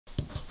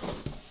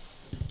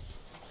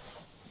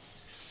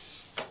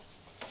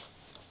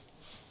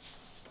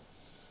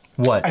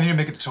What? I need to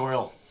make a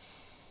tutorial.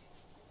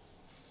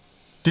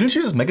 Didn't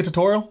you just make a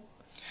tutorial?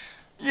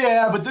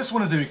 Yeah, but this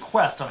one is a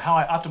request on how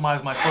I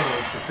optimize my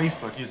photos for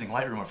Facebook using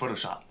Lightroom or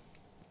Photoshop.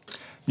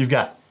 You've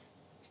got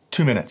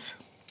 2 minutes.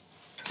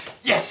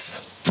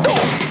 Yes!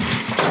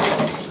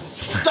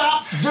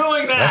 Stop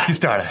doing that! Let's get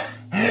started.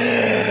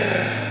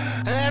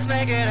 Let's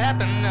make it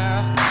happen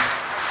now.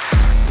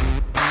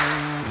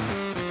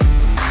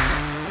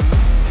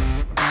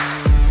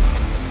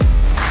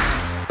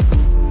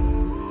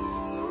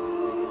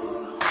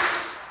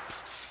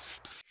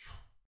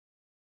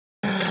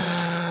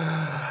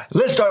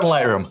 Let's start in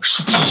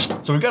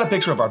Lightroom. So we've got a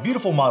picture of our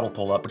beautiful model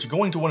pull up. What you're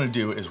going to want to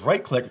do is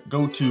right click,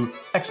 go to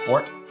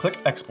export, click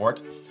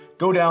export,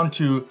 go down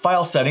to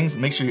file settings,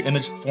 make sure your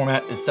image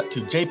format is set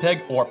to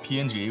JPEG or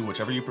PNG,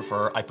 whichever you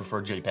prefer. I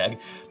prefer JPEG.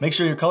 Make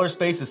sure your color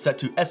space is set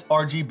to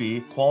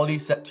sRGB, quality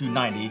set to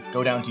 90,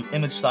 go down to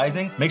image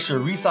sizing, make sure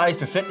resize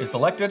to fit is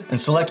selected, and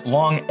select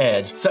long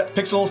edge. Set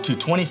pixels to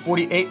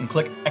 2048 and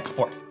click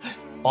export.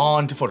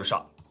 On to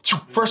Photoshop.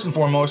 First and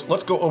foremost,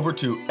 let's go over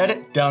to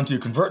edit, down to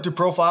convert to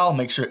profile,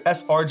 make sure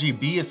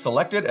sRGB is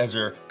selected as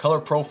your color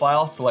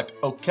profile, select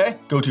OK.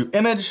 Go to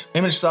image,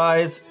 image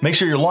size, make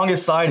sure your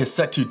longest side is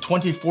set to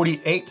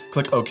 2048,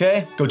 click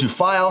OK. Go to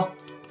file,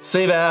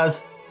 save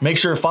as, make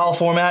sure file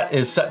format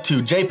is set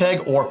to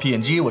JPEG or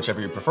PNG,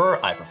 whichever you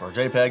prefer. I prefer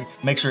JPEG.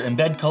 Make sure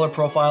embed color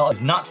profile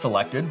is not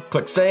selected.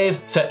 Click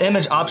save, set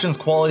image options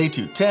quality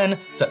to 10,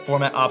 set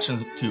format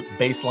options to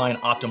baseline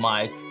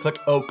optimize, click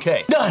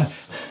OK. Done!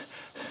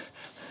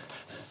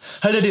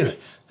 How'd I do?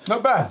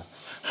 Not bad.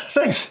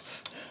 Thanks.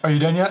 Are you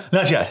done yet?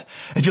 Not yet.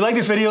 If you like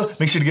this video,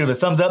 make sure to give it a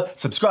thumbs up,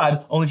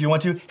 subscribe, only if you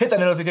want to, hit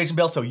that notification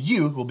bell so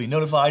you will be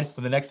notified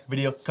when the next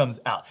video comes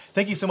out.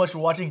 Thank you so much for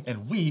watching,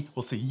 and we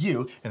will see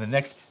you in the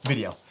next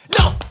video.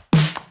 No!